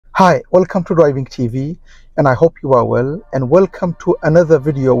Hi, welcome to Driving TV, and I hope you are well, and welcome to another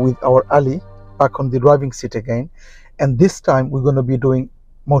video with our Ali back on the driving seat again. And this time we're going to be doing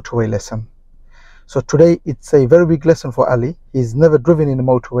motorway lesson. So today it's a very big lesson for Ali. He's never driven in a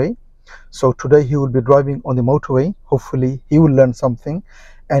motorway, so today he will be driving on the motorway. Hopefully he will learn something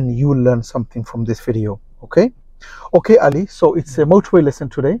and you will learn something from this video. Okay Ali, so it's a motorway lesson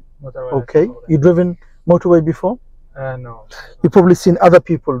today. Okay, you driven motorway before? No. You've probably seen other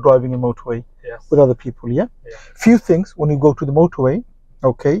people driving a motorway. Yes. With other people, yeah? Few things when you go to the motorway,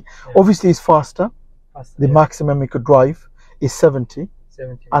 okay? Yeah. Obviously it's faster. The maximum you could drive is 70,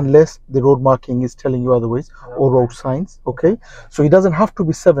 unless the road marking is telling you otherwise, or road signs, okay? So it doesn't have to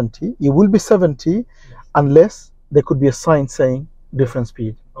be 70. It will be 70 unless there could be a sign saying different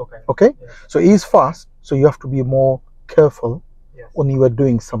speed. Okay? So it is fast, so you have to be more careful when you are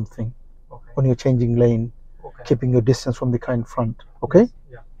doing something, when you're changing lane, keeping your distance from the car in front. Okay?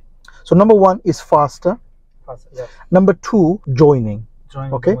 So number one is faster. Number two, joining.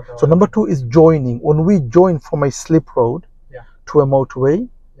 Okay? So number two is joining. When we join from a slip road to a motorway,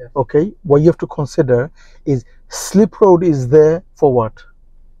 okay, what you have to consider is slip road is there for what?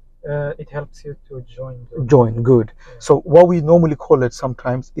 It helps you to join. Join, good. So what we normally call it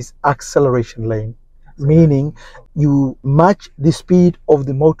sometimes is acceleration lane, meaning you match the speed of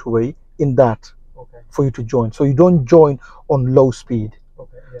the motorway in that for you to join. So you don't join on low speed.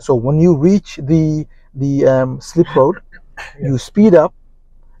 So when you reach the slip road, you speed up,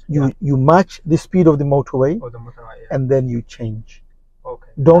 you match the speed of the motorway, and then you change.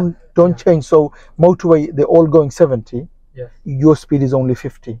 Don't change. So motorway, they're all going 70. Your speed is only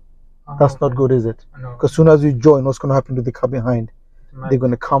 50. That's not good, is it? Because soon as you join, what's going to happen to the car behind? They're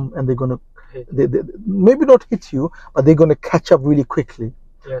going to come and they're going to maybe not hit you, but they're going to catch up really quickly.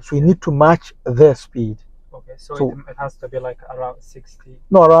 So you need to match their speed. So it has to be like around 60.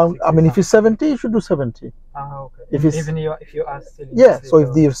 No, around 60, I mean, if it's 70, you should do 70. If you are still so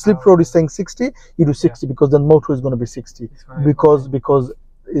if the slip road is saying 60, you do 60, because then motor is going to be 60 because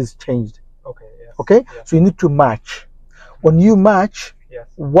it's changed. Okay. So you need to match. When you match,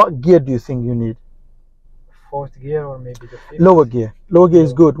 what gear do you think you need? Fourth gear or maybe the fifth? Lower gear. Lower gear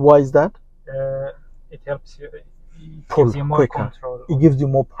is good. Why is that? It helps you. Pull gives you more quicker. Control. It gives you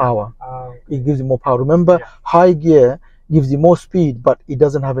more power. It gives you more power. Remember, high gear gives you more speed, but it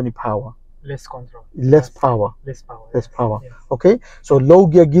doesn't have any power. Less control. Less power. Less power. Less power. Okay. So low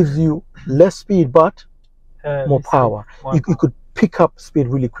gear gives you less speed, but more power. You could pick up speed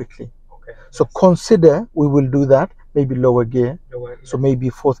really quickly. So consider we will do that. Maybe lower gear. So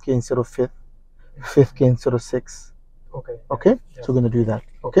maybe fourth gear instead of fifth. Fifth gear instead of sixth. Okay. So we're going to do that.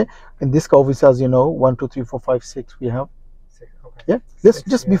 Okay. In this car, obviously, as you know, 1, 2, 3, 4, 5, 6 we have. Let's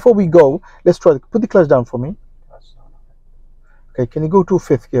just before we go, let's try to put the clutch down for me. Okay, can you go to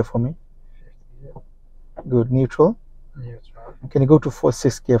fifth gear for me? Good. Neutral. Can you go to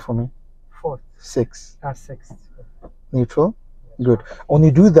sixth gear for me? Fourth. Sixth. Sixth. Neutral. Good. When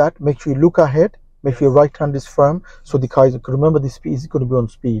you do that, make sure you look ahead. Make sure your right hand is firm, so the car is, remember the speed is going to be on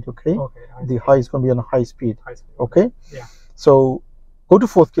speed, okay? The high is going to be on a high speed, okay? So go to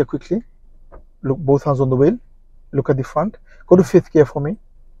fourth gear quickly. Look, both hands on the wheel. Look at the front. Go to fifth gear for me.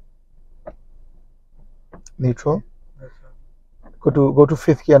 Neutral. Go to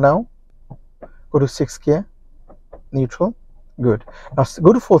fifth gear now. Go to sixth gear. Neutral. Good. Now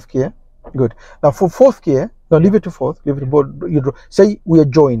go to fourth gear. Good. Now for fourth gear, now leave it to fourth. Leave it to board. Say we are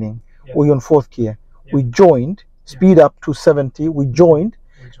joining. We're on fourth gear. We joined, speed up to 70. We joined,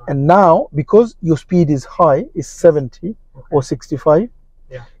 and now because your speed is high, is 70 or 65,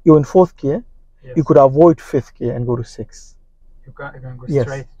 you're in fourth gear. You could avoid fifth gear and go to sixth. You can go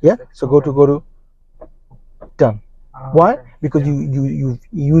straight. So go to done. Why? Because you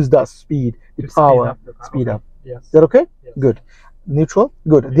use that speed, the power, speed up. Is that okay? Good. Neutral.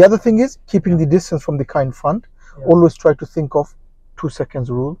 Good. The other thing is keeping the distance from the car in front. Always try to think of 2 seconds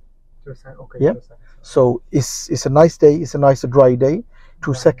rule. So it's a nice day, it's a nice dry day.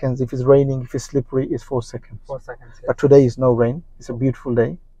 2 seconds. If it's raining, if it's slippery, it's 4 seconds. 4 seconds. But today is no rain. It's a beautiful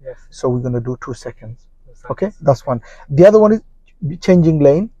day. So we're going to do 2 seconds. Okay, that's one. The other one is changing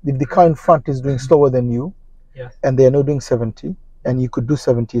lane. If the car in front is doing slower than you, and they are not doing 70, and you could do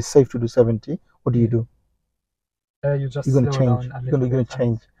 70, it's safe to do 70. What do you do? You're going to change. You're going to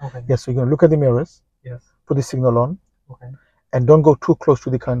change. Yes. So you're going to look at the mirrors. Put the signal on. And don't go too close to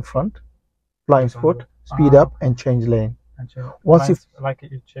the car in front. Blind spot, speed up, and change lane. Once you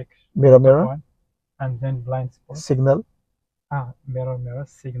check mirror, and then blind spot, signal, mirror,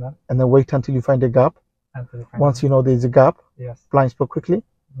 signal, and then wait until you find a gap. Once you know there's a gap, blind spot quickly.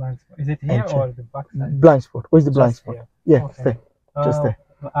 Blind spot. Is it here or the back side? Blind spot. Where's the blind spot? Stay. Just there.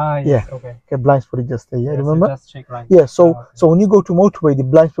 Yes. Yeah. Okay. Okay, blind spot is just there. Yeah, Yes, remember? just check right. Yeah. So Okay. so when you go to motorway, the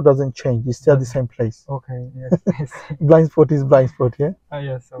blind spot doesn't change. It's still the same place. Okay. Yes. I see. Blind spot is blind spot. Yeah.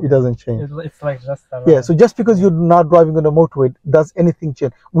 Yes. Okay. It doesn't change. It's like just a Yeah. line. So just because you're not driving on a motorway, does anything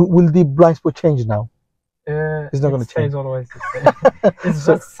change? Will the blind spot change now? It's not going to change. Stays always the same. It's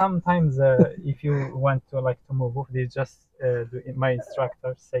So- just sometimes if you want to like to move off, they just my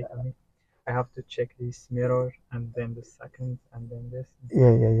instructor say to me, I have to check this mirror and then the second and then this.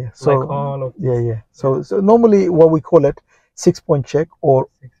 Yeah. So Like all of yeah. So normally what we call it 6-point check or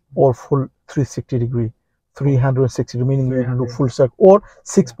full 360-degree, 360 meaning you can do 300. full circle, or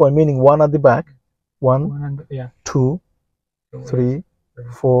 6-point meaning one at the back, one, 100, 2, 3,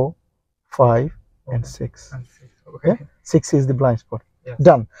 4, 5, and 6. and 6. Okay. Yeah, 6 is the blind spot. Yes.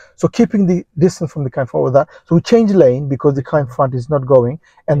 Done. So keeping the distance from the car in front with that. So we change lane because the car in front is not going,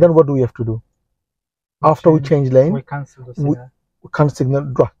 and then what do we have to do? After we change lane, we cancel the signal. we can't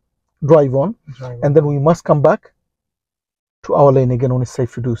signal drive on, Drive and then we must come back to our lane again when it's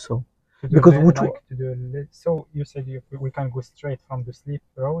safe to do so. Because so you said we can go straight from the slip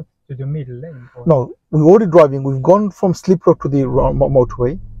road to the middle lane. Or? No, we're already driving. We've gone from slip road to the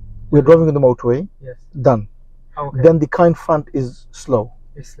motorway. We're driving on the motorway. Yes. Done. Okay. Then the car in front is slow.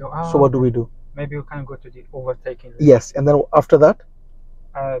 It's slow. So what do we do? Maybe we can go to the overtaking lane. Yes, and then after that,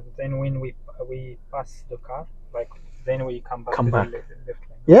 then when we pass the car, like then we come back. The left lane.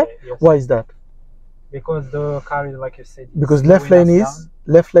 Yeah. Okay, yes. Why is that? Because the car is, like you said, Because left lane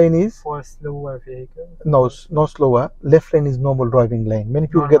is for a slower vehicle. no slower. Left lane is normal driving lane. Many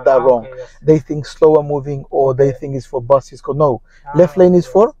people get that Okay, wrong. yes. They think slower moving, or they think it's for buses. No, left lane is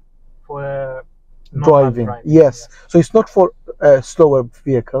for driving. Yes. So it's not for a slower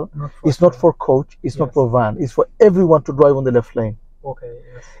vehicle. It's not for coach. It's not for van. It's for everyone to drive on the left lane. Okay.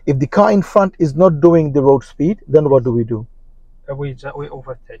 Yes. If the car in front is not doing the road speed, then what do we do? We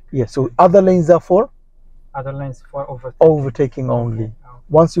overtake. Yes. So other lanes are for other lanes for overtaking only. Okay.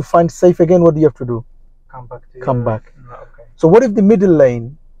 Once you find safe again, what do you have to do? Come back. Okay. So what if the middle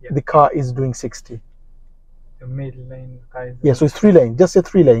lane, the car is doing 60? The middle lane, guys. Yeah, so it's 3 lanes. Just say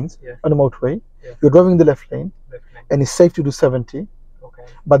 3 lanes on the motorway. You're driving the left lane, and it's safe to do 70. Okay.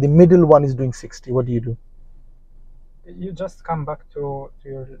 But the middle one is doing 60. What do you do? You just come back to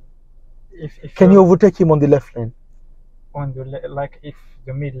your. If can you overtake him on the left lane? On the like if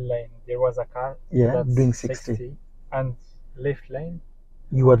the middle lane there was a car doing 60 and left lane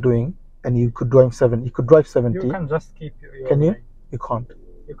you are doing, and you could drive 70. You could drive 70. You can just keep your can you lane. You can't.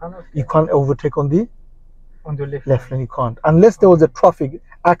 You cannot. You can't overtake on the left lane. You can't, unless there was a traffic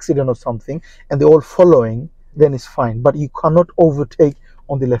accident or something and they're all following, then it's fine, but you cannot overtake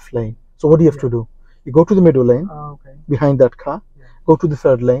on the left lane. So what do you have to do? You go to the middle lane behind that car, go to the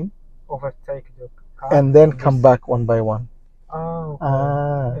 3rd lane, overtake the car, and then come back one by one.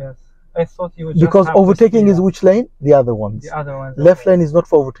 Yes. I thought you would just because overtaking is which lane? The other ones. The other ones. Left lane is not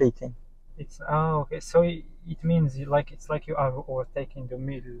for overtaking. It's okay. So it means it's like you are overtaking the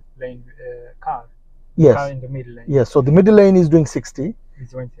middle lane car. Yes. Car in the middle lane. Yes. So the middle lane is doing 60.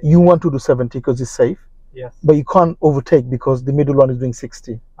 You want to do 70 because it's safe. Yes. But you can't overtake because the middle one is doing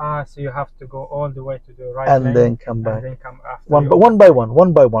 60. So you have to go all the way to the right and lane, then come back. And then come after one by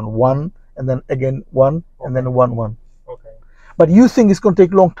one, and then again one, and then one. Okay. But you think it's going to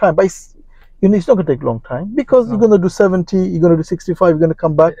take a long time, but it's not going to take a long time because you're going to do 70, you're going to do 65, you're going to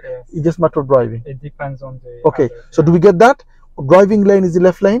come back. Yes. It's just a matter of driving. It depends on the. Okay. So do we get that? Driving lane is the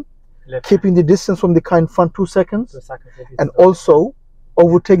left lane. Keeping the distance from the car in front 2 seconds. 2 seconds. And also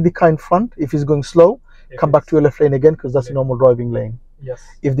overtake the car in front if it's going slow. Come back to your left lane again because that's a normal driving lane. Yes.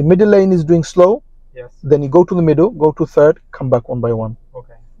 If the middle lane is doing slow, yes, then you go to the middle, go to 3rd, come back one by one.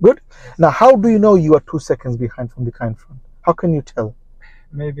 Okay. Good. Yes. Now, how do you know you are 2 seconds behind from the car in front? How can you tell?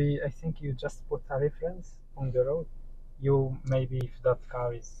 Maybe I think you just put a reference on the road. Maybe if that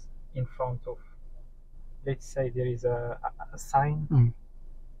car is in front of, let's say there is a sign.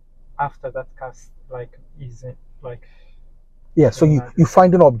 After that car is like. Yeah, so you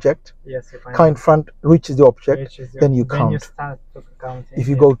find an object, yes, car in front reaches the object, then you count. You start to count. If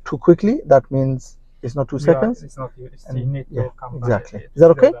you go too quickly, that means it's not 2 seconds. It's not you. You need to come back. Exactly. Is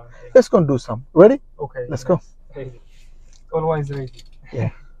that okay? Let's go and do some. Ready? Okay. Let's go. Ready. Always ready. Yeah.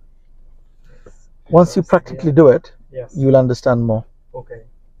 Once you practically do it, you will understand more. Okay.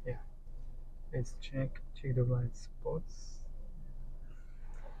 Yeah. Let's check the blind spots.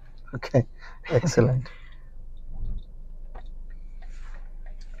 Okay. Excellent.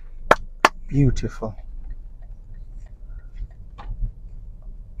 Beautiful.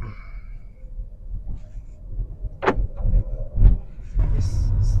 It's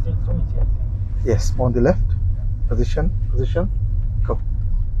still 20. Yes, more on the left. Position. Go.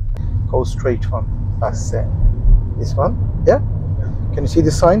 Go straight on. That's it. This one, yeah? Can you see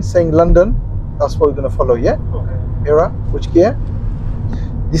the sign saying London? That's what we're going to follow, yeah? Okay. Mira, which gear?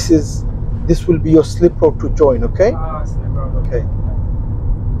 This will be your slip road to join, okay? Slip road. Okay.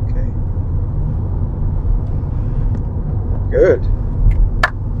 Okay. Good.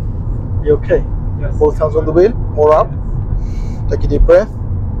 You okay? Yes. Both hands on the wheel, more up. Take a deep breath.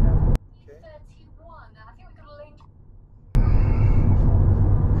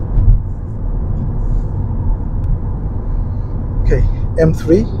 Okay,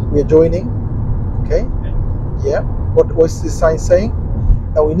 M3, we are joining. Okay, yeah. What's this sign saying?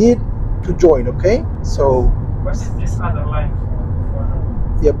 Now we need to join. Okay, so what is this other line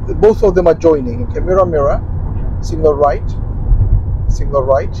for? Yeah, both of them are joining. Okay, mirror, mirror. Signal right. Signal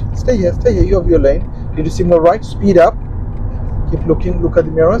right. Stay here. Stay here. You have your lane. You do signal right. Speed up. Keep looking. Look at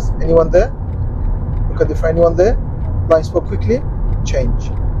the mirrors. Anyone there? Look at the front. Anyone there? Blind spot quickly.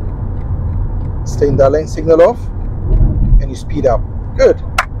 Change. Stay in that lane. Signal off. And you speed up. Good.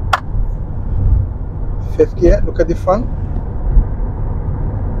 Fifth gear. Look at the front.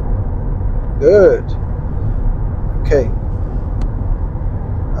 Good. Okay.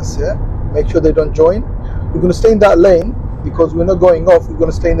 That's it. Make sure they don't join. We're going to stay in that lane because we're not going off. We're going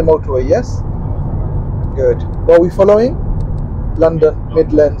to stay in the motorway. Yes. Good. What are we following? London,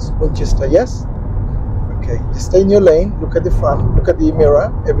 Midlands, Winchester. Yes. Okay. Just stay in your lane. Look at the front. Look at the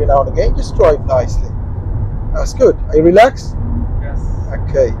mirror every now and again. Just drive nicely. That's good. Are you relaxed? Yes.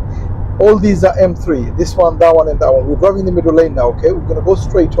 Okay. All these are M3. This one, that one, and that one. We're driving the middle lane now. Okay. We're going to go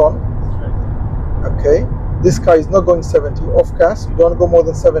straight on. Okay. This car is not going 70. Off gas. You don't go more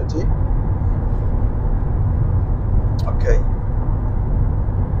than 70. Okay.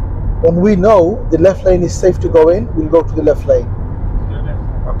 When we know the left lane is safe to go in, we'll go to the left lane.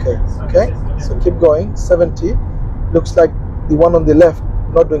 Okay. Okay. So keep going. 70. Looks like the one on the left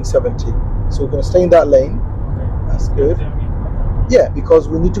not doing 70. So we're going to stay in that lane. That's good. Yeah, because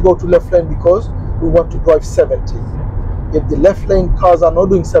we need to go to left lane because we want to drive 70. If the left lane cars are not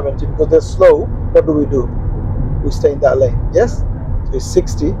doing 70 because they're slow, what do? We stay in that lane. Yes? So it's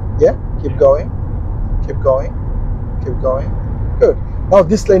 60. Yeah? Keep going. Keep going. Keep going. Good. Now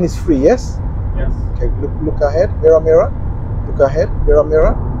this lane is free. Yes? Yes. Okay, look ahead. Mirror, mirror. Look ahead. Mirror,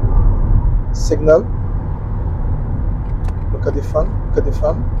 mirror. Signal. Look at the front. Look at the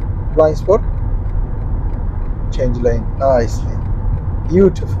front. Blind spot. Change lane. Nicely.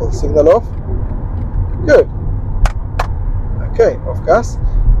 Beautiful. Signal off. Good. Okay, off gas.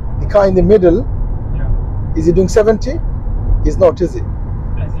 The car in the middle, is it doing 70? Is not, is it?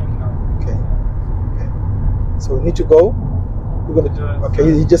 I think no. Okay. Okay. So we need to go. We're gonna do.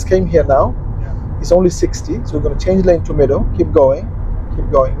 Okay, he just came here now. It's only 60, so we're gonna change lane to middle. Keep going.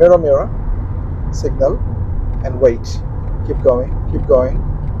 Keep going. Mirror, mirror. Signal, and wait. Keep going. Keep going.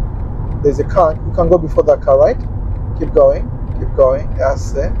 There's a car. You can go before that car, right? Keep going. Keep going.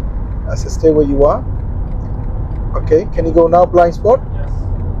 That's it. That's it. Stay where you are. Okay. Can you go now? Blind spot.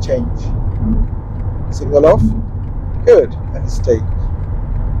 Yes. Change. Signal off. Good. And stay.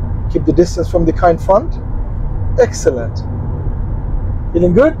 Keep the distance from the car in front. Excellent.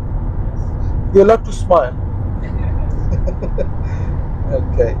 Feeling good? You're allowed to smile.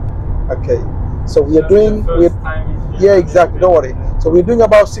 Okay. Okay. So we are doing. Yeah, exactly. Don't worry. So we're doing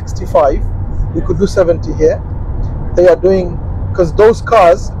about 65. We could do 70 here. They are doing, because those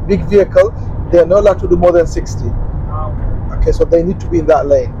cars, big vehicle, they are not allowed to do more than 60. Okay, so they need to be in that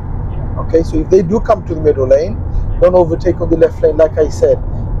lane. Okay, so if they do come to the middle lane, don't overtake on the left lane. Like I said,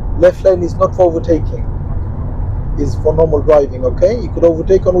 left lane is not for overtaking. It's for normal driving. Okay, you could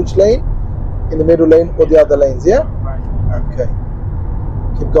overtake on which lane? In the middle lane or the other lanes. Yeah. Okay.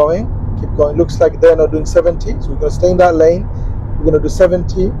 Keep going. Keep going. Looks like they're not doing 70, so we're going to stay in that lane. We're going to do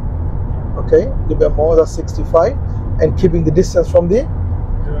 70. Okay, a little bit more. That's 65, and keeping the distance from the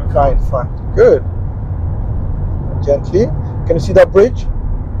car in front. Good. Gently. Can you see that bridge?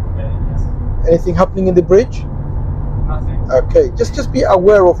 Yes. Anything happening in the bridge? Nothing. Okay, just be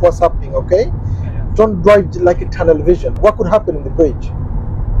aware of what's happening. Okay, don't drive like a tunnel vision. What could happen in the bridge?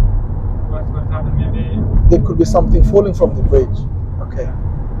 What could happen? Maybe there could be something falling from the bridge. Okay.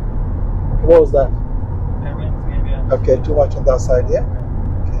 What was that? maybe. Okay, too much on that side. Yeah.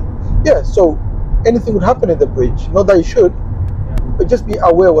 Okay. Yeah. So anything would happen in the bridge. Not that you should, but just be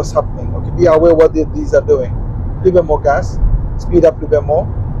aware what's happening. Okay. Be aware what these are doing. A little bit more gas. Speed up a little bit more.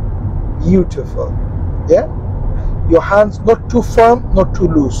 Beautiful. Yeah. Your hands not too firm, not too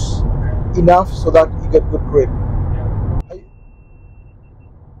loose. Enough so that you get good grip.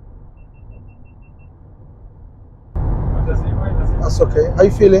 That's okay. How are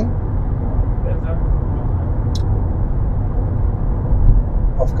you feeling?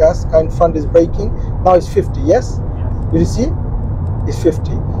 Off gas. Car in front is braking. Now it's 50. Yes. Did you see? It's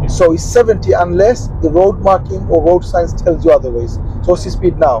 50. So it's 70 unless the road marking or road signs tells you otherwise. So what's the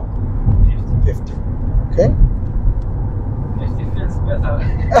speed now? 50. Okay. 50 feels better.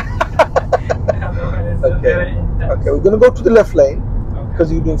 Okay. Okay. We're gonna go to the left lane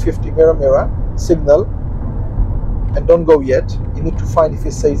because you're doing 50. Mirror, mirror. Signal. And don't go yet. You need to find if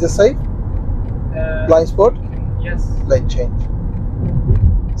it says, is it safe? Blind spot? Yes. Lane change.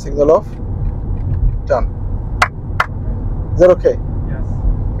 Signal off. Done. Is that okay? Yes.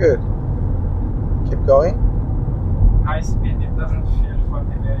 Good. Keep going. High speed, it doesn't feel for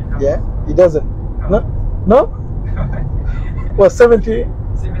me very hard. Yeah? It doesn't? No? No? Well, 70?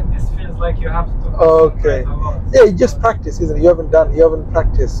 70 feels like you have to okay. a lot. Yeah, you just practice, isn't it? You haven't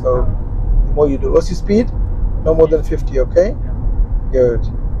practiced, so the more you do. What's your speed? No more than 50, okay? Yeah. Good.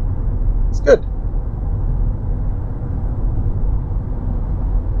 It's good.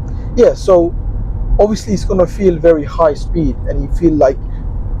 Yeah, so obviously it's going to feel very high speed and you feel like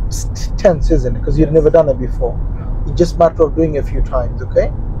it's tense, isn't it? Because you've never done it before. No. It's just a matter of doing it a few times,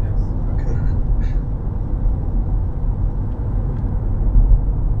 okay? Yes. Okay.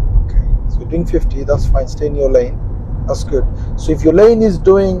 Okay, so you're doing 50, that's fine. Stay in your lane. That's good. So if your lane is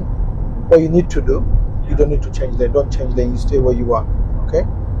doing what you need to do, you don't need to change lane. Don't change lane. You stay where you are, okay?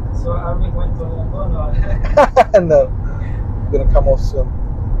 So are we going to London or? No, you're going to come off soon.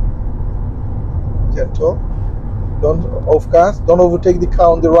 Gentle. Don't off gas. Don't overtake the car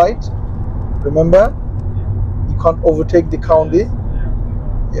on the right. Remember, you can't overtake the car on the.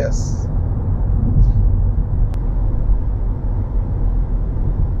 Yes.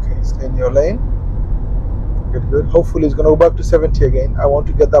 Okay, stay in your lane. Good, good. Hopefully, it's going to go back to 70 again. I want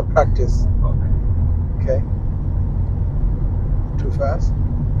to get that practice. Okay. Too fast.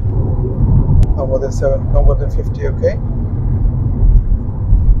 No more than 7. No more than 50. Okay.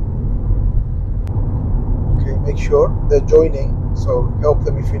 Make sure they're joining, so help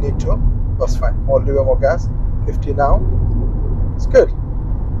them if you need to. That's fine. More lever, more gas. 50 now. It's good.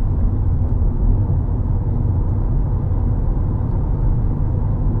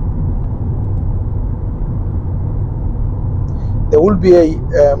 There will be a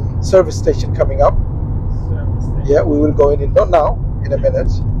service station coming up. Service station. Yeah, we will go in, not now, in a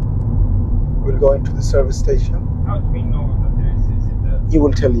minute. We'll go into the service station. How do we know that there is it He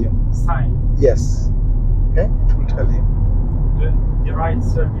will tell you. Sign? Yes. Okay, it will tell you. The right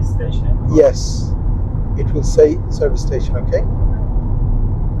service station? Yes. It will say service station, okay?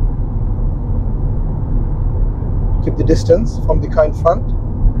 Keep the distance from the car in front.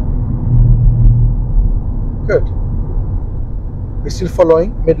 Good. We're still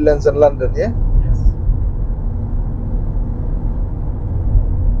following Midlands and London, yeah? Yes.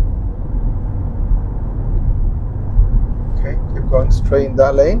 Okay, keep going straight in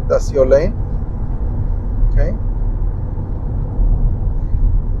that lane. That's your lane. Okay.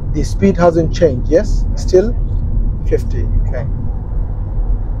 The speed hasn't changed, yes? Still 50. Okay.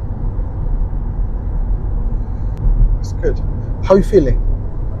 That's good. How are you feeling?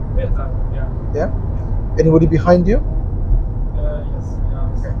 Better, yeah. Yeah? Anybody behind you? Yes.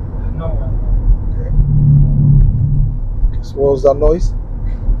 Okay. No one. Okay. So what was that noise?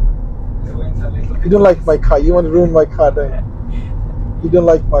 The wind's a little bit. You don't like my car. You want to ruin my car, don't you? You don't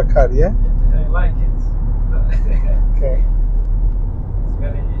like my car, yeah? I like it. Okay. It's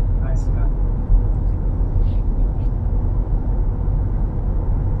very nice car.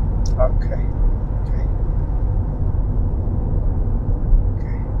 Okay. Okay.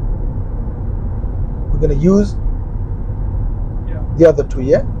 Okay. We're gonna use the other two,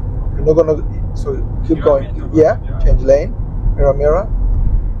 yeah? We're not gonna. So keep going. Yeah. Change lane. Mirror, mirror.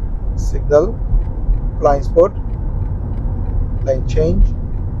 Signal. Blind spot. Lane change.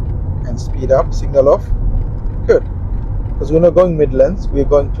 And speed up. Signal off. Good. Because we're not going Midlands. We're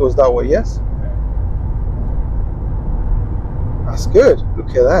going towards that way. Yes. That's good. Look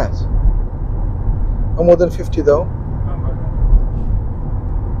at that. No more than 50 though.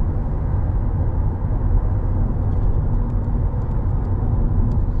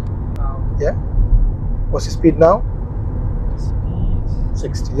 Yeah. What's the speed now? Speed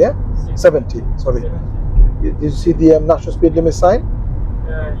 60. Yeah. 70. Sorry. 70. Did you see the national speed limit sign?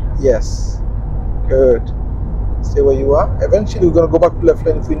 Yes. Yes. Good. Stay where you are. Eventually, we're going to go back to left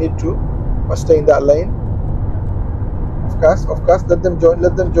lane if we need to, but stay in that lane. Of course. Let them join.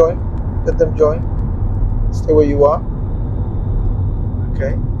 Let them join. Let them join. Stay where you are.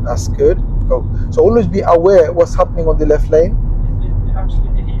 Okay, that's good. Go. So always be aware what's happening on the left lane.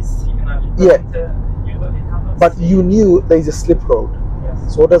 Actually, he's signaling. Yeah. But see. you knew there is a slip road.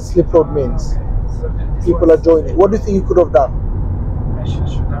 Yes. So what does slip road means? Okay. So People are joining. What do you think you could have done? I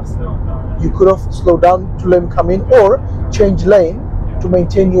should have slowed down. You could have slowed down to let them come in, or change lane to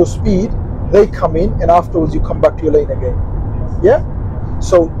maintain your speed. They come in, and afterwards you come back to your lane again. Yeah.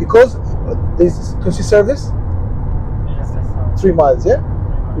 So because this is Fluency service, Yes, I saw. 3 miles. Yeah,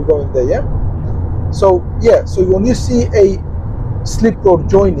 you're going there. Yeah. So yeah. So when you see a slip road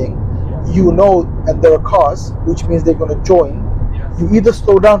joining, you know, and there are cars, which means they're going to join. Yes. You either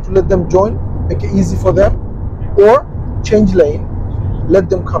slow down to let them join, make it easy for them, or change lane, let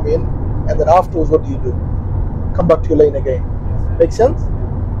them come in, and then afterwards, what do? Come back to your lane again. Make sense?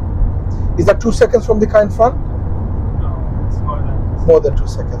 Is that 2 seconds from the car in front? No, it's More than 2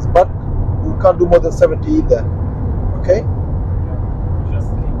 seconds, but you can't do more than 70 either. Okay?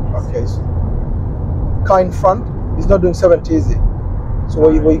 Okay. So car in front is not doing 70, is it? So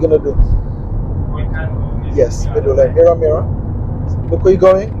what are you gonna do? We can go. Yes, middle lane. Mirror, mirror. Look where you're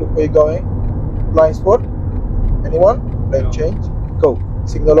going. Look where you're going. Blind spot. Anyone? Lane change. Go.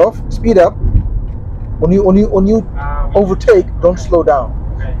 Signal off. Speed up. When you overtake, don't slow down.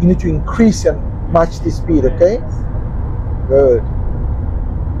 You need to increase and match the speed. Okay. Good.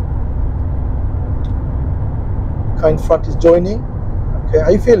 Car in front is joining. Okay. How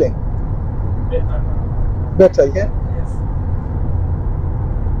are you feeling? Better, yeah. Yes.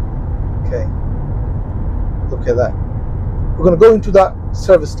 Okay. Look at that. We're gonna go into that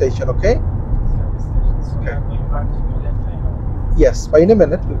service station. Okay. Service station. So we are going back to the left lane. Yes. But in a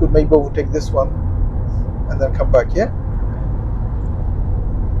minute, we could maybe overtake this one and then come back. Yeah.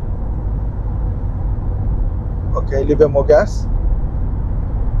 Okay. A little bit more gas.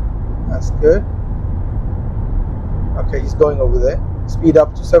 That's good. Okay, he's going over there. Speed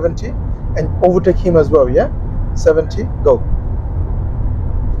up to 70 and overtake him as well. Yeah. 70. Go.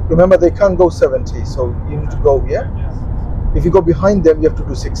 Remember, they can't go 70, so you need to go. Yeah. Yes. If you go behind them, you have to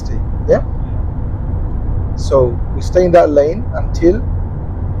do 60. Yeah. So we stay in that lane until.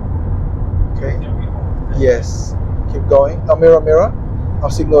 Okay. Yes. Keep going. Now mirror, mirror. Now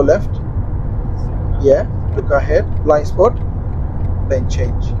signal left. Yeah. Look ahead. Blind spot. Lane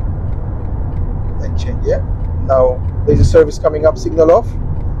change. Lane change. Yeah. Now there's a service coming up. Signal off.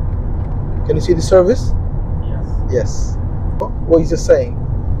 Can you see the service? Yes. Yes. What he's just saying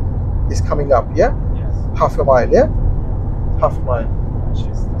is coming up. Yeah. Yes. Half a mile. Yeah. Half a mile.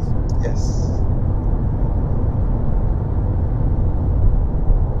 Yes.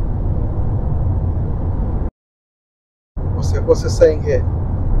 What's it saying here?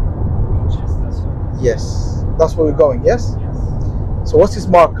 Yes. That's where we're going. Yes. Yes. So what's his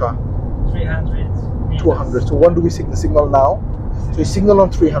marker? 300 meters. 200. So when do we signal now? So you signal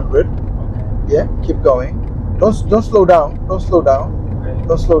on 300. Okay. Yeah. Keep going. Don't slow down. Don't slow down. Okay.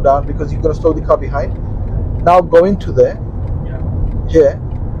 Don't slow down because you're gonna slow the car behind. Now go into there. Yeah.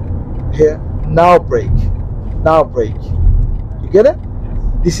 Here. Now brake. Now brake. You get it?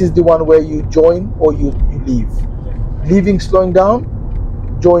 Yes. This is the one where you join or you leave. Okay. Leaving, slowing down.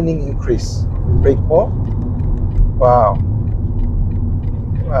 Joining, increase. Brake more. Wow.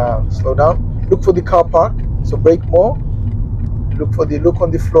 Wow. Slow down. Look for the car park. So brake more. Look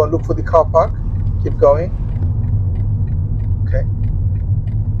on the floor. Look for the car park. Keep going. Okay.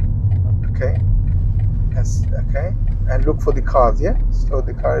 Okay. Yes. Okay. And look for the cars. Yeah. Slow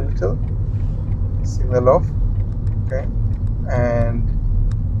the car a little. Signal off. Okay. And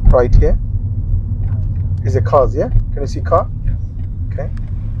right here is the cars. Yeah. Can you see car? Yes. Okay.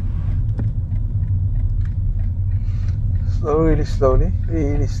 Really slowly.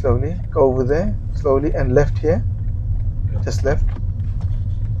 Go over there. Slowly and left here. Just left.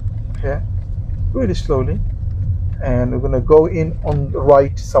 Here. Really slowly. And we're gonna go in on the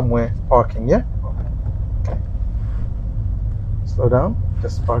right somewhere. Parking. Yeah. Okay. Slow down.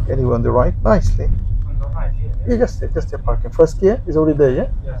 Just park anywhere on the right. Nicely. On the right here. Yeah, just there parking. First gear is already there. Yeah.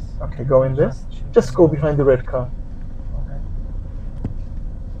 Yes. Okay. Go in there. Just go behind the red car.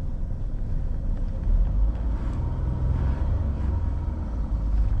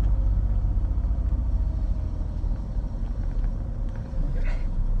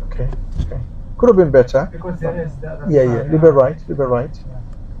 Okay. Okay. Okay. Could have been better. Because there is the other Yeah. car, Leave it right. Leave it right. Yeah.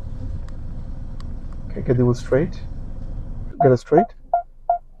 Okay. Get the wheel straight. Get it straight.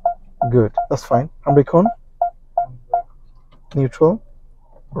 Good. That's fine. Handbrake on. Neutral.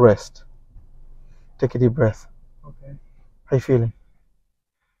 Rest. Take a deep breath. Okay. How you feeling?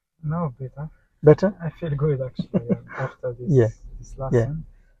 No, better. Better? I feel good actually after this. Yeah. This lesson.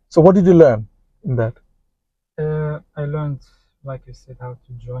 So what did you learn in that? I learned, like you said, how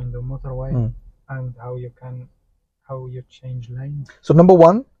to join the motorway and how you change lanes. So number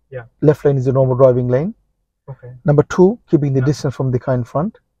one, Yeah. left lane is the normal driving lane. Okay. Number two, keeping the Yeah. distance from the car in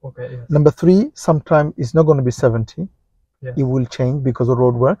front. Okay. Yes. Number three, sometimes it's not going to be 70. Yes. it will change because of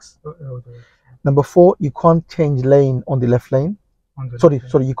roadworks. Roadworks. Number 4, you can't change lane on the left lane. Sorry,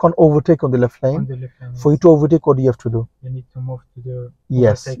 you can't overtake on the left lane. On the left lane, For you to overtake, what do you have to do? You need to move to the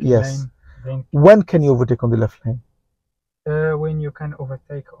overtaking lane. Then when can you overtake on the left lane? When you can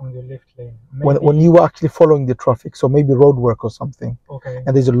overtake on the left lane. When you are actually following the traffic, so maybe roadwork or something. Okay.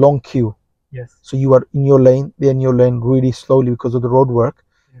 And there's a long queue. Yes. So you are in your lane, they're in your lane really slowly because of the roadwork.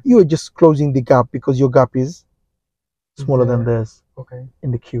 Yes. You are just closing the gap because your gap is smaller than theirs. Okay.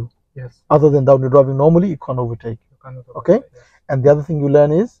 In the queue. Yes. Other than that, when you're driving normally, you can't overtake. Okay. Yes. And the other thing you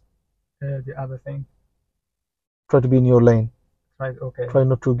learn is. The other thing. Try to be in your lane. Right. Okay. Try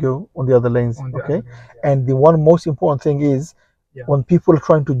not to go on the other lanes. Okay. Other lanes, yeah. And the one most important thing is when people are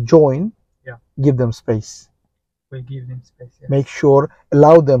trying to join, give them space. We give them space. Yes. Make sure,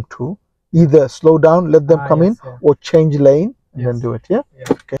 allow them to either slow down, let them come in, or change lane and then do it. Yeah.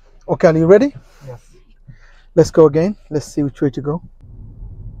 Okay. Okay. Are you ready? Yes. Let's go again. Let's see which way to go.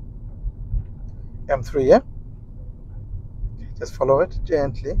 M3. Yeah. Just follow it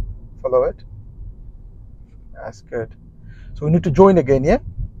gently. Follow it. That's good. So we need to join again, yeah?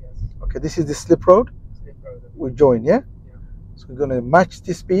 Yes. Okay, this is the slip road. We join, yeah? So we're going to match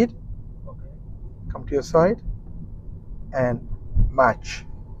the speed. Okay. Come to your side and match.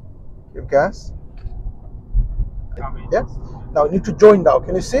 Give gas. Yeah. Now we need to join now.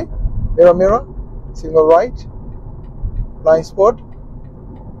 Can you see? Mirror, mirror. Signal right. Blind spot.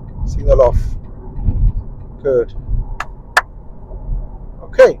 Signal off. Good.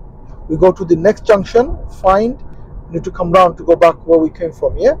 Okay. We go to the next junction. Find. We need to come down to go back where we came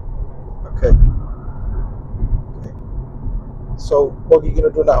from. Yeah. Okay. Okay. So what are you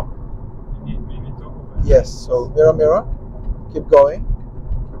gonna do now? Yes. So mirror, mirror. Keep going.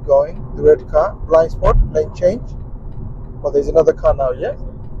 Keep going. The red car. Blind spot. Lane change. Well, there's another car now. Yeah.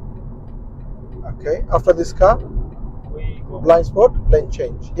 Okay. After this car, we go blind spot. Lane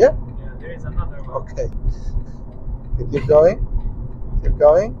change. Yeah. Yeah. There is another one. Okay. Okay. Keep going. Keep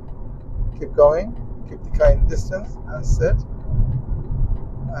going. Keep going. Keep the car in distance and set.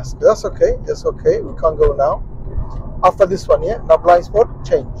 That's okay. That's okay. We can't go now. After this one, yeah. Now blind spot,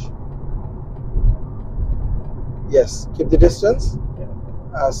 change. Yes. Keep the distance. Yeah.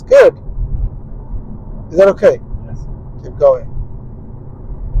 That's good. Is that okay? Yes. Keep going.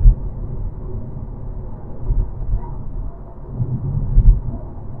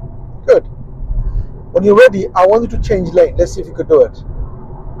 Good. When you're ready, I want you to change lane. Let's see if you could do it.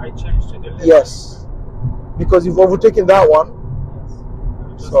 I changed to the left. Yes. Because you've overtaken that one.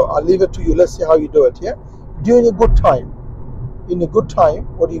 Yes. So I'll leave it to you. Let's see how you do it. Yeah. During a good time. In a good time,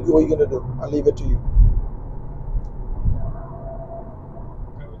 what are you gonna do? I'll leave it to you.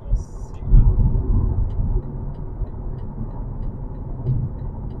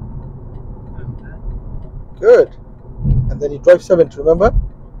 Good. And then you drive 70. Remember,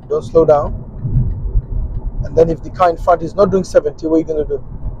 don't slow down. And then if the car in front is not doing 70, what are you gonna do?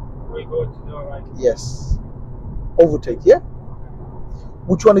 We go to the right. Yes. Overtake. Yeah.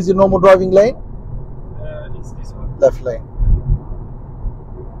 Which one is the normal driving lane? It's this one. Left lane.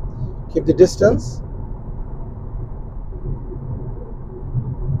 Keep the distance.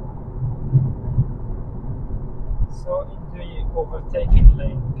 So in the overtaking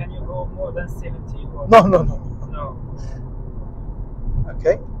lane, can you go more than 70? Or No. No.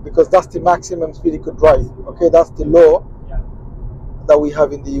 Okay, because that's the maximum speed you could drive. Okay, that's the law that we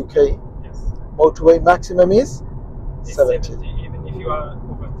have in the UK. Yes. Motorway maximum is 70. Even if you are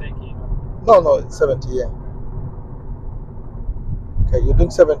overtaking. No, it's 70. Yeah. Okay, you're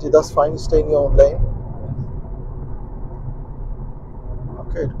doing 70. That's fine. You stay in your own lane.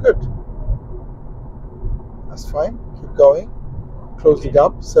 Okay, good. That's fine. Keep going. Close the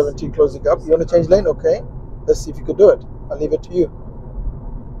gap. 70. Close the gap. You want to change lane? Okay. Let's see if you could do it. I'll leave it to you.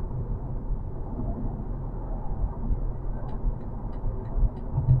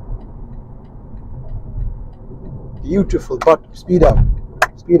 Beautiful, but speed up, and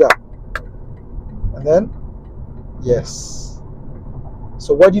then yes.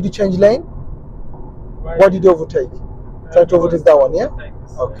 So why did you change lane? Why did you overtake? Try to overtake that one, yeah.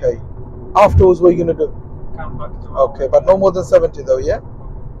 Okay. Afterwards, what are you gonna do? Come back to. Okay, but no more than 70 though, yeah.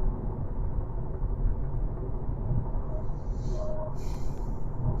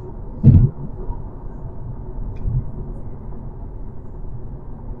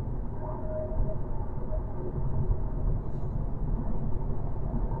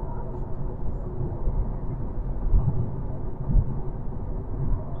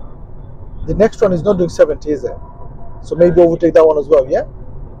 The next one is not doing 70, is it? So maybe overtake that one as well, yeah?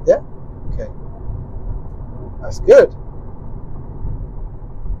 Yeah? Okay. That's good.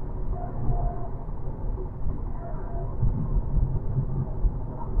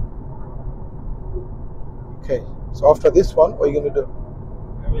 Okay, so after this one, what are you going to do?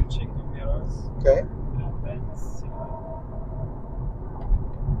 I will check the mirrors. Okay. And then signal.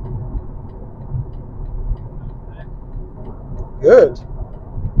 Good.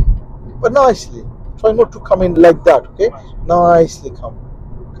 But nicely. Try not to come in like that, okay? Nicely come.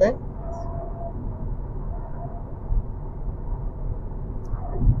 Okay?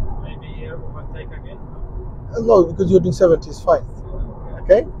 Maybe here overtake again? No, because you're doing 70 is fine.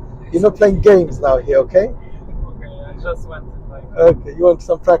 Okay? You're not playing games now here, okay? Okay, I just wanted like... Okay, you want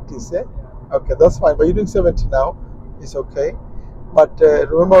some practice, yeah? Okay, that's fine. But you're doing 70 now. It's okay. But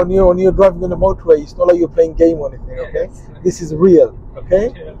remember, when you're driving on the motorway, it's not like you're playing game or anything, okay? This is real,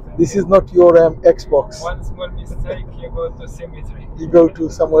 okay? This is not your Xbox. One small mistake, you go to symmetry. You go to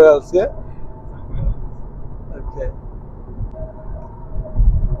somewhere else, yeah? Okay.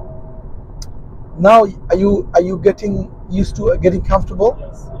 Now, are you getting used to getting comfortable?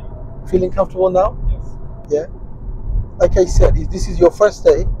 Yes. Yeah. Feeling comfortable now? Yes. Yeah. Like I said, this is your first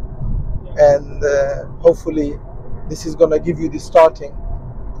day, and hopefully, this is gonna give you the starting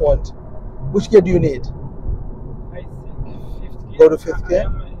point. Which gear do you need? I think fifth gear. Go to fifth gear. I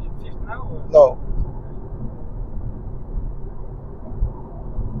am in fifth now. Or? No.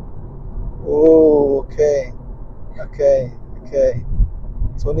 Oh, okay. Okay.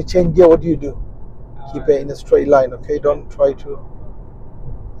 So when you change gear, what do you do? Keep it in a straight line, okay? Don't try to.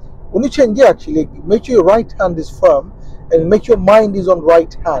 When you change gear, actually, make sure your right hand is firm and make sure your mind is on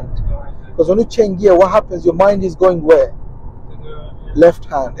right hand. Because when you change gear, what happens? Your mind is going where? Left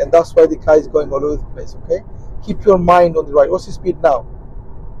hand, and that's why the car is going all over the place, okay? Keep your mind on the right. What's the speed now?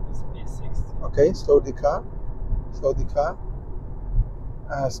 Speed 60. Okay, slow the car.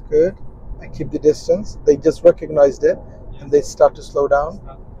 That's good. And keep the distance. They just recognized it, and they start to slow down.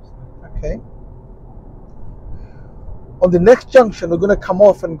 Okay. On the next junction, we're going to come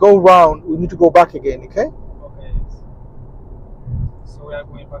off and go round. We need to go back again, okay? Okay. So we are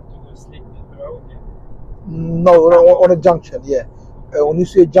going back to the sleep road, yeah? No, on a junction, yeah. When you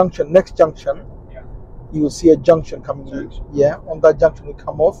see a junction, next junction, you will see a junction coming in. Yeah, on that junction we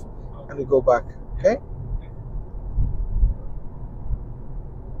come off and we go back, okay?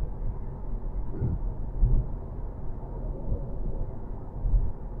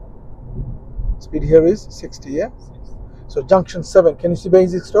 Speed here is 60, yeah? 60. So junction 7, can you see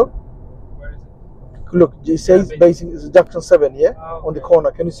Basingstoke? Where is it? Look, it says Basing is junction 7, yeah? Okay. On the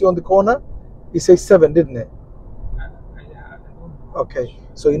corner. Can you see on the corner? It says 7, didn't it? Okay,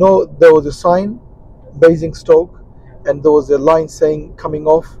 so you know there was a sign, Basingstoke, and there was a line saying coming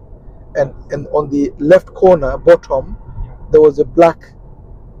off, and on the left corner, bottom, there was a black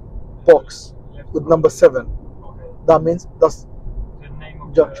box with number 7. That means that's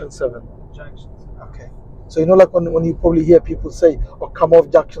junction 7. Okay, so you know, like when you probably hear people say, "Oh, come off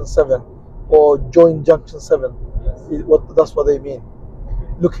junction 7," or "join junction 7," that's what they mean.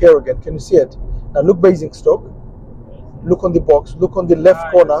 Look here again. Can you see it? Now look Basingstoke. Look on the box. Look on the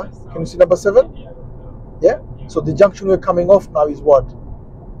left corner. Can you see number 7? Yeah. So the junction we're coming off now is what?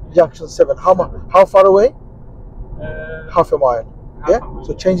 Junction 7. How far away? Half a mile. Yeah.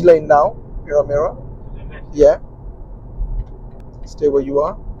 So change lane now. Mirror. Yeah. Stay where you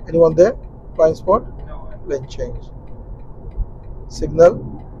are. Anyone there? Blind spot? No. Lane change. Signal.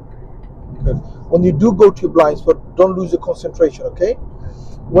 Good. When you do go to your blind spot, don't lose your concentration. Okay.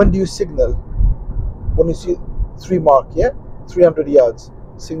 When do you signal? When you see 3 mark, yeah, 300 yards.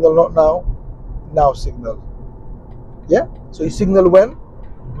 Signal not now. Now signal. Yeah. So you signal when?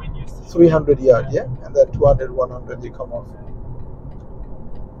 300 yard, yeah, and then 200, 100 you come off.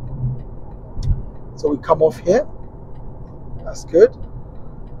 So we come off here. That's good.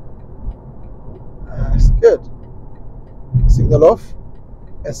 That's good. Signal off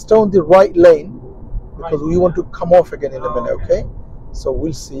and stay on the right lane because we want to come off again in a minute. Okay. So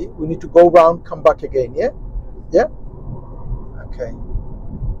we'll see. We need to go round, come back again. Yeah. Yeah. Okay.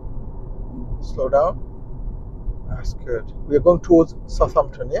 Slow down. That's good. We are going towards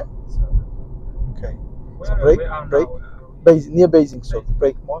Southampton. Yeah. Okay. So brake. Near Basingstoke.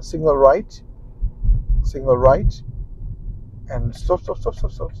 Brake more. Signal right. Signal right. And stop.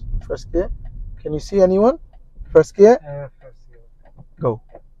 First gear. Can you see anyone? First gear. First gear. Go.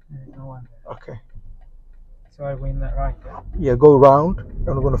 No one. Okay. So I win that right. Yeah. Go round, and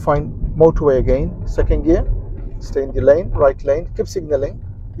we're going to find motorway again. Second gear. Stay in the lane. Right lane. Keep signaling.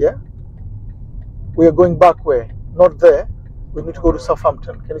 Yeah. We are going back where? Not there. We need to go to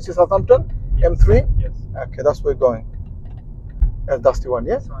Southampton. Can you see Southampton? Yes. M3? Yes. Okay, that's where we're going. That's the one,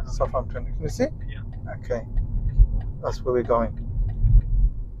 yeah? Southampton. Can you see? Yeah. Okay. That's where we're going.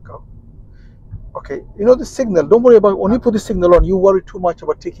 Go. Okay. You know the signal. Don't worry about when you put the signal on, you worry too much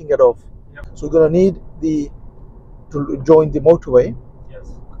about taking it off. Yep. So we're going to need the to join the motorway.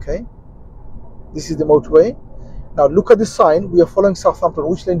 Yes. Okay, this is the motorway. Now look at the sign. We are following Southampton.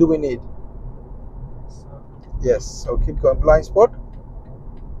 Which lane do we need? So, Yes, so keep going. Blind spot.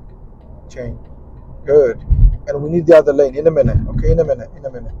 Change. Good. And we need the other lane in a minute. Okay, in a minute.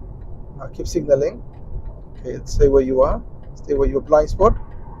 Now keep signaling. Okay, stay where you are. Stay where you're. Blind spot.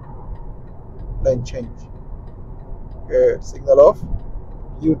 Lane change. Good. Signal off.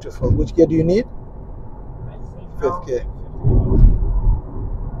 Beautiful. Which gear do you need? I think Fifth now gear.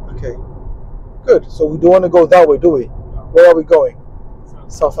 Okay. Good. So we don't want to go that way, do we? Where are we going?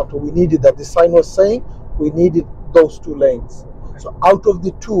 Southampton. We needed that. The sign was saying we needed those two lanes. So out of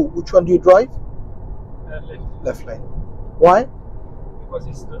the two, which one do you drive? left. Left lane. Why? Because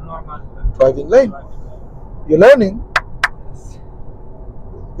it's the normal Driving lane. driving lane. You're learning. Yes.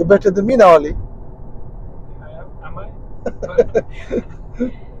 You're better than me now, Ali. Am I?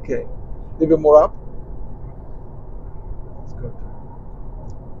 Okay. A little bit more up. That's good.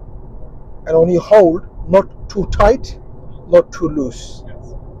 And when you hold, not too tight, not too loose.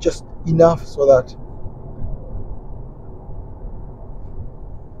 Yes. Just enough so that.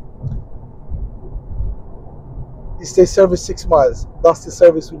 It says service 6 miles. That's the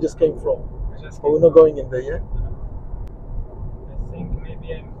service we just came from. But we're not going in there yet. I think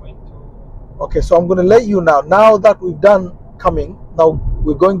maybe I'm going to. Okay, so I'm going to let you now. Now that we've done coming, now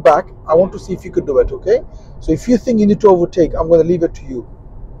we're going back. I want to see if you could do it, okay? So if you think you need to overtake, I'm going to leave it to you.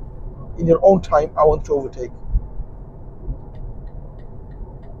 In your own time, I want to overtake.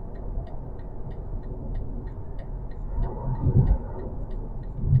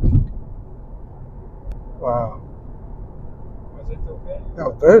 Wow. Was it okay?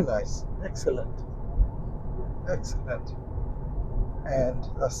 Oh, very nice. Excellent. Excellent. And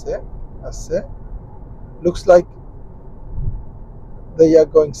that's it. That's it. Looks like they are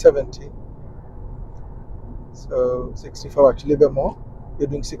going 70. So 65, actually a bit more. You're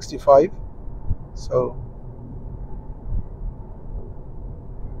doing 65. So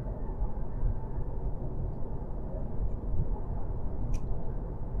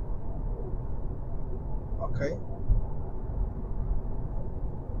okay.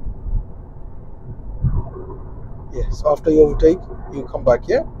 Yeah, so after you overtake, you come back,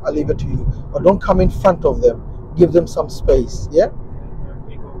 yeah? I'll leave it to you. But don't come in front of them. Give them some space, yeah?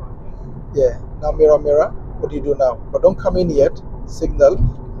 We go back. Yeah. Now mirror, mirror. What do you do now? But don't come in yet. Signal.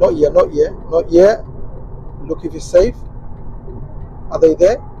 Not yet, not yet, not yet. Look if you're safe. Are they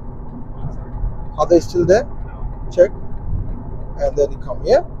there? Are they still there? No. Check. And then you come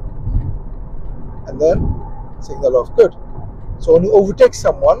here. And then signal off. Good. So when you overtake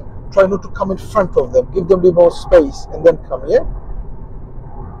someone, try not to come in front of them. Give them a little more space and then come here.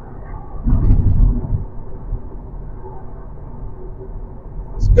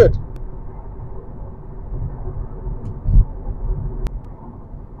 That's good.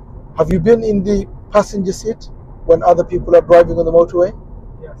 Have you been in the passenger seat when other people are driving on the motorway?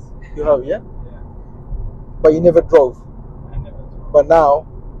 Yes. You have, yeah? Yeah. But you never drove. I never drove. But now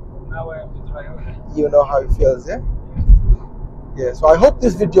Now I am the driver. you know how it feels, yeah? Yes. Yeah. So I hope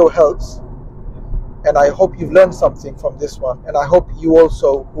this video helps. And I hope you've learned something from this one. And I hope you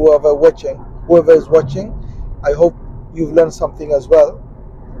also, whoever is watching, I hope you've learned something as well.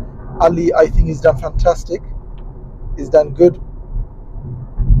 Ali, I think he's done fantastic. He's done good.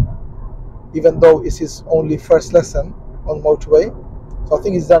 Even though it's his only first lesson on motorway. So I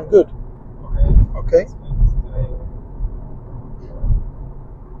think he's done good. Okay. Okay?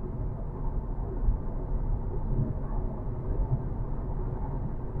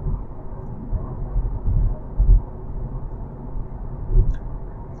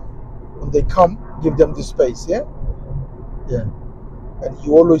 When they come, give them the space, yeah? Yeah. And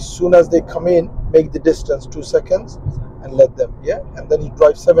you always, soon as they come in, make the distance 2 seconds and let them, yeah? And then you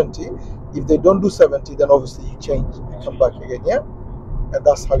drive 70. If they don't do 70, then obviously you change and come back again, yeah? And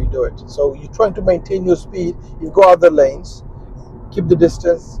that's how you do it. So you're trying to maintain your speed. You've got other lanes, keep the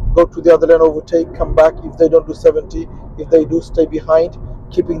distance, go to the other lane, overtake, come back. If they don't do 70, if they do, stay behind,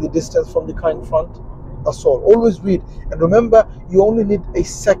 keeping the distance from the car in front. That's all. Always read. And remember, you only need a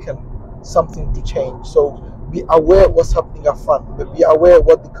second something to change. So be aware what's happening up front. Be aware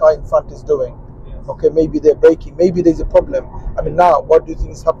what the car in front is doing. Okay, maybe they're braking. Maybe there's a problem. I mean, now, what do you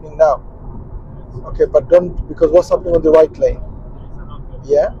think is happening now? Okay, but don't, because what's happening on the right lane?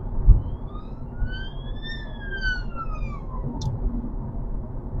 Yeah?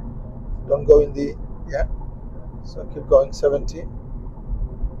 Don't go in the, yeah? So keep going 70.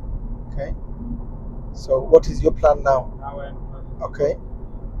 Okay. So what is your plan now? Okay.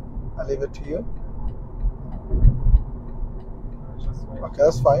 I'll leave it to you. Okay,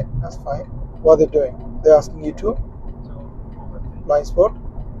 that's fine. That's fine. What are they doing? They're asking you to? Blind spot.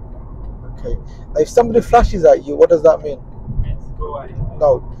 Okay. Now, if somebody flashes at you, what does that mean? Means go ahead.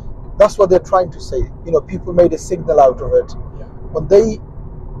 No, that's what they're trying to say. You know, people made a signal out of it. Yeah. When they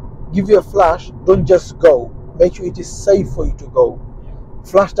give you a flash, don't just go. Make sure it is safe for you to go. Yeah.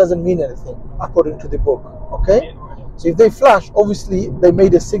 Flash doesn't mean anything according to the book. Okay. Yeah. So if they flash, obviously they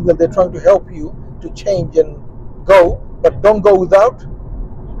made a signal. They're trying to help you to change and go, but don't go without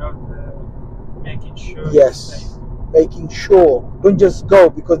making sure. Yes, making sure. Don't just go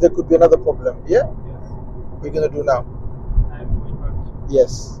because there could be another problem. Yeah. Yes. We're gonna do now. I'm going back.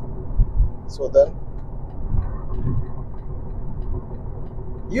 Yes. So then,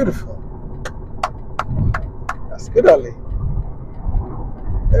 beautiful. That's good, Ali.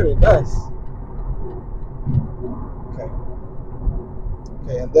 Very nice. Okay.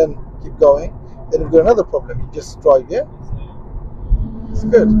 Okay, and then keep going. Then we've got another problem. You just drive, yeah? It's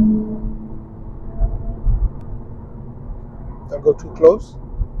good. Don't go too close.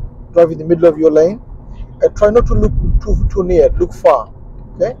 Drive in the middle of your lane. Try not to look too near. Look far.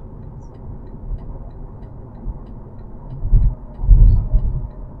 Okay?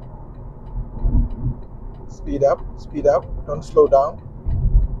 Speed up. Speed up. Don't slow down.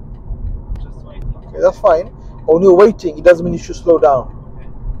 Just waiting. Okay, that's fine. When you're waiting, it doesn't mean you should slow down. Okay.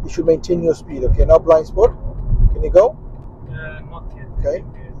 You should maintain your speed. Okay, now blind spot. Can you go? Not yet. Okay.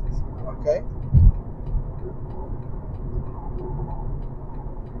 Okay.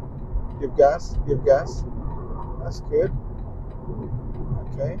 Give gas. Give gas. That's good.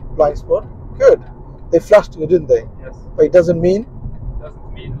 Okay. Blind spot. Good. They flashed you, didn't they? Yes. But it doesn't mean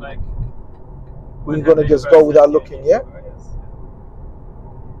like we're gonna just go without looking, yeah? Yes.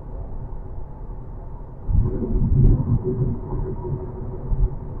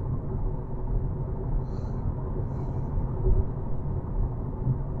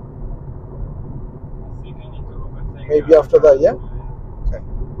 I think I need to overtake. Maybe after that, yeah? Okay.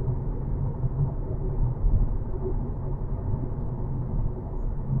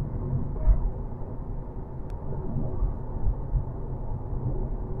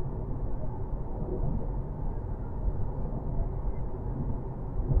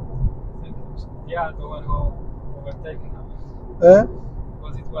 Yeah, the one who overtaking now.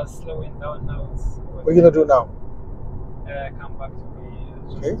 Because it was slowing down now. It's What are you gonna do now? come back to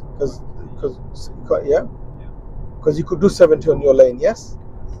me. Okay, because yeah, because you could do 70 on your lane, yes.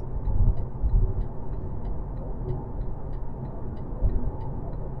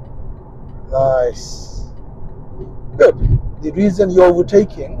 Nice, good. The reason you're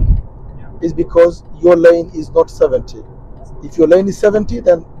overtaking is because your lane is not 70. If your lane is 70,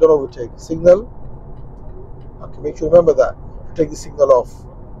 then don't overtake. Signal. Okay, make sure you remember that. Take the signal off.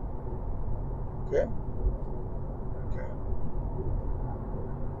 Okay. Okay.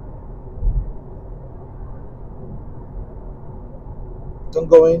 Don't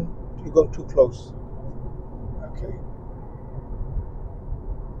go in. You're going too close. Okay.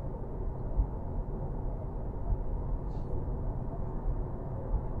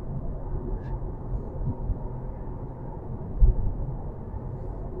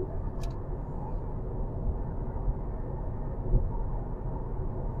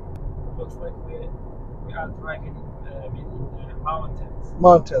 Looks like we are driving in mountains.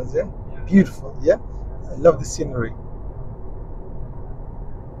 Mountains, yeah? Beautiful, yeah? I love the scenery.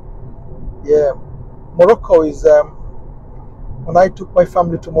 Yeah. Morocco is, when I took my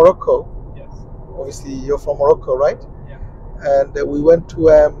family to Morocco, Yes. obviously you're from Morocco, right? Yeah. And we went to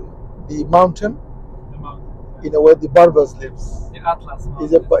the mountain, The mountain. you know, where the Berbers lives. The Atlas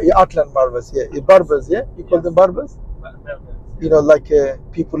Is Mountain. Atlan Berbers, yeah. Berbers, yeah? You call them Berbers? You know, like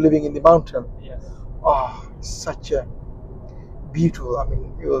people living in the mountain. Yes. Oh, such a beautiful. I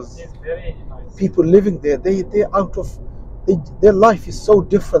mean, it was It's very nice. people living there. They're out of. Their life is so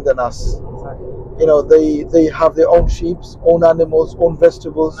different than us. Exactly. You know, they have their own sheep, own animals, own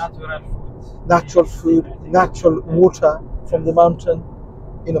vegetables, natural food, natural water from the mountain.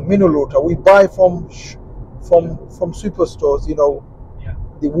 You know, mineral water we buy from superstores. You know, Yeah.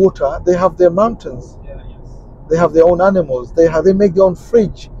 the water they have their mountains. Yeah. Yes. They have their own animals. They make their own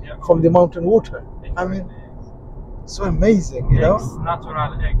fridge Yeah. from the mountain water. I mean, so amazing, you know. Eggs,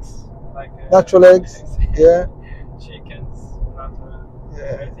 natural eggs, like Natural eggs, yeah, chickens, natural. yeah,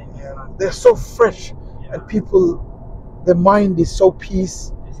 Everything is yeah. natural. They're so fresh, Yeah. and people, their mind is so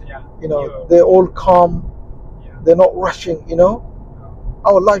peace. Yeah. You know, Pure. they're all calm. Yeah. They're not rushing. You know,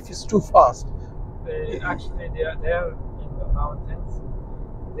 our life is too fast. Actually, they are in the mountains.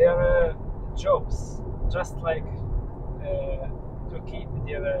 Their jobs, just like to keep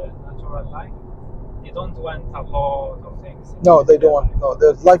their natural life. They don't want a lot of things. No, they don't want. No,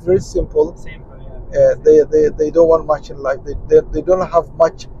 their life very simple. Simple, yeah. They don't want much in life. They don't have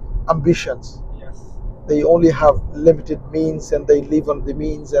much ambitions. Yes. They only have limited means, and they live on the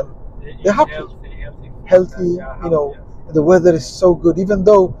means, and they're happy. Healthy, Yeah, you know. yes. The weather is so good, even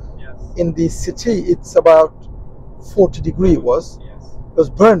though Yes. in the city it's about 40 degrees. It was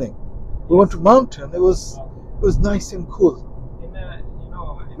burning. We went to mountain. It was nice and cool. In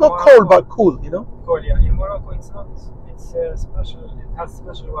in Not Morocco, cold, but cool, you know. cool, yeah. In Morocco, it's special. It has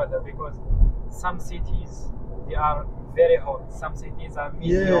special weather because some cities they are very hot. Some cities are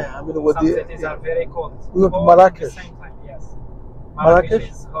medium. Yeah, I mean, some cities are very cold. We went to All Marrakesh. at the same time, yes. Marrakesh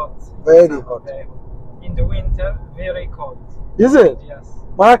is hot. very hot. In the winter, very cold. Is it? Yes.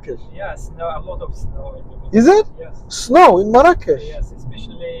 Marrakesh? Yes, snow, a lot of snow in the winter. Is it? Yes. Snow in Marrakesh? Yes,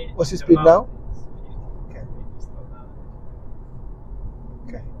 especially. What's the speed now? Okay.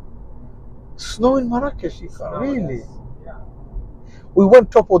 Okay. Snow in Marrakesh, you can't really. Yes. Yeah. We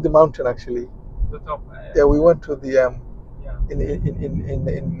went top of the mountain actually. The top. Yeah, we went to the yeah.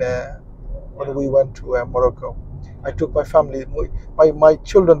 when we went to Morocco. I took my family. My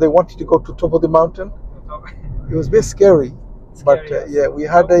children, they wanted to go to top of the mountain. It was a bit scary, but yeah, we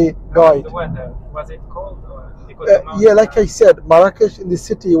had a guide. The weather? Was it cold? Or yeah, like I said, Marrakesh in the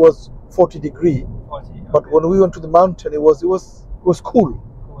city was 40 degrees. 40, okay. But when we went to the mountain, it was cool.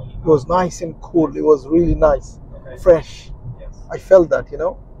 Cool. It was nice and cool. It was really nice, Okay. fresh. Yes. I felt that, you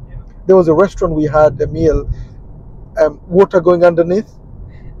know. Yeah. There was a restaurant, we had a meal, water going underneath.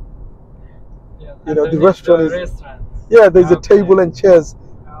 Yeah. You know, the Underneath restaurant is. restaurant. Yeah, there's a Okay. table and chairs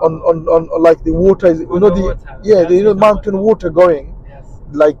on like the water is. You On know the the water. yeah, Yes, you know the mountain water going Yes.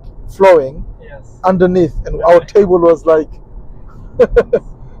 like flowing Yes. underneath, and our table was like.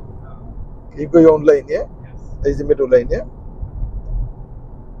 You go your own lane, yeah. Yes. There's the middle lane, yeah.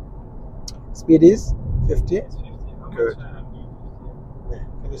 Speed is 50. It's 50. How Good. much, I'm doing 50? Yeah.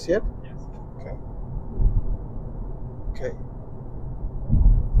 Can you see it? Yes. Okay. Okay.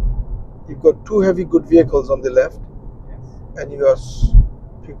 You've got two heavy good vehicles on the left, Yes. and you are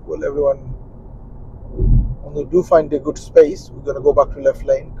people, everyone. When you do find a good space, we're gonna go back to left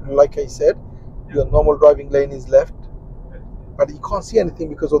lane. Like I said, your normal driving lane is left, but you can't see anything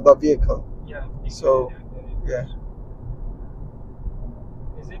because of that vehicle. Yeah. So, yeah.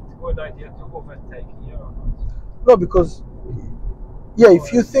 Is it a good idea to overtake here or not? No, because yeah,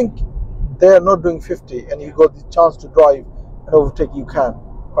 if you think they're not doing 50 and you got the chance to drive and overtake, you can,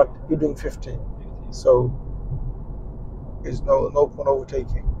 but you're doing 50, so there's no point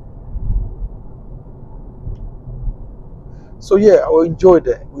overtaking. So yeah, I enjoyed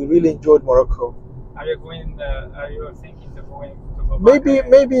it. We really enjoyed Morocco. Are you going? Are you thinking to go back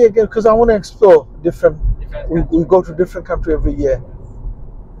Maybe again, because I want to explore different. We countries? go to different country every year.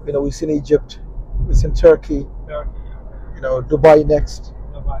 You know, we've seen Egypt, we've seen Turkey. Turkey, You know, Dubai next,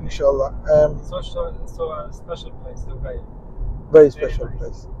 Dubai. inshallah. So a special place, Dubai. Very special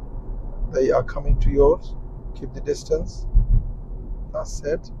place. They are coming to yours. Keep the distance. That's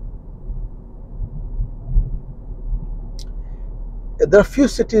it. There are a few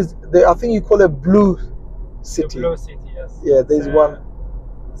cities. I think you call it Blue City. The Blue City, yes. Yeah, there's one.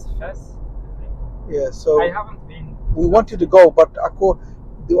 It's Fes, I think. Yeah, so I haven't been. we wanted to go, but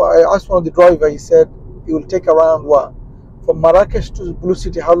I asked one of the driver. He said it will take around what, from Marrakesh to Blue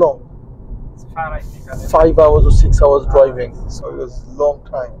City? How long? It's far, I think. 5 hours or 6 hours driving. So it was a long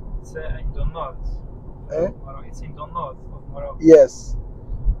time. It's in the north. Eh? It's in the north of Morocco. Yes.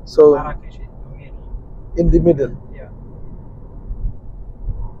 So Marrakesh in the middle. in the middle. Yeah.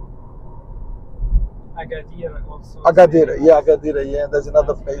 Agadir also. Agadir. Yeah, Agadir. Yeah, there's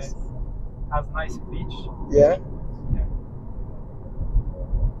another Nice place. Has nice beach. Yeah. Yeah.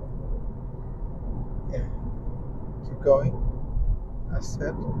 Yeah. Keep going. That's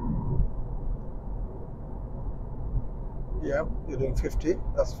it. Yeah, you're doing 50.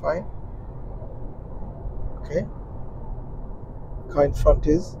 That's fine. Okay. Car in front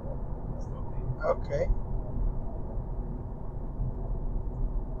is okay.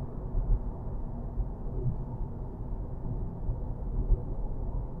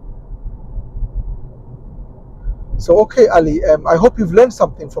 So okay, Ali, I hope you've learned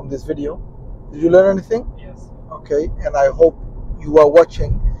something from this video. Did you learn anything? Yes. Okay, and I hope you are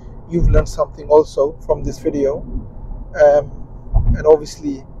watching, you've learned something also from this video. And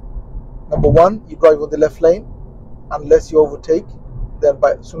obviously, number one, you drive on the left lane unless you overtake. Then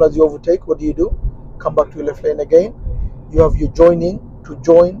as soon as you overtake, what do? Come back to your left lane again. You have your joining to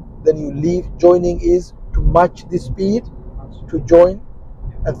join, then you leave. Joining is to match the speed, to join,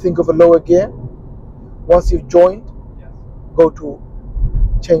 and think of a lower gear. Once you've joined, go to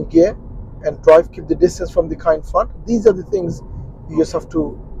change gear and drive, keep the distance from the car in front. These are the things you just have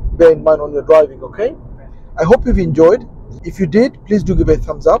to bear in mind when you're driving, okay? I hope you've enjoyed. If you did, please do give a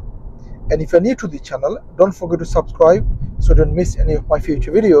thumbs up. And if you're new to the channel, don't forget to subscribe so don't miss any of my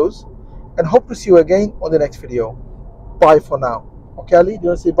future videos. And hope to see you again on the next video. Bye for now. Okay, Ali, do you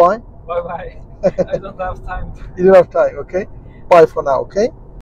want to say bye? Bye bye. I don't have time. You don't have time, okay? Bye for now, okay?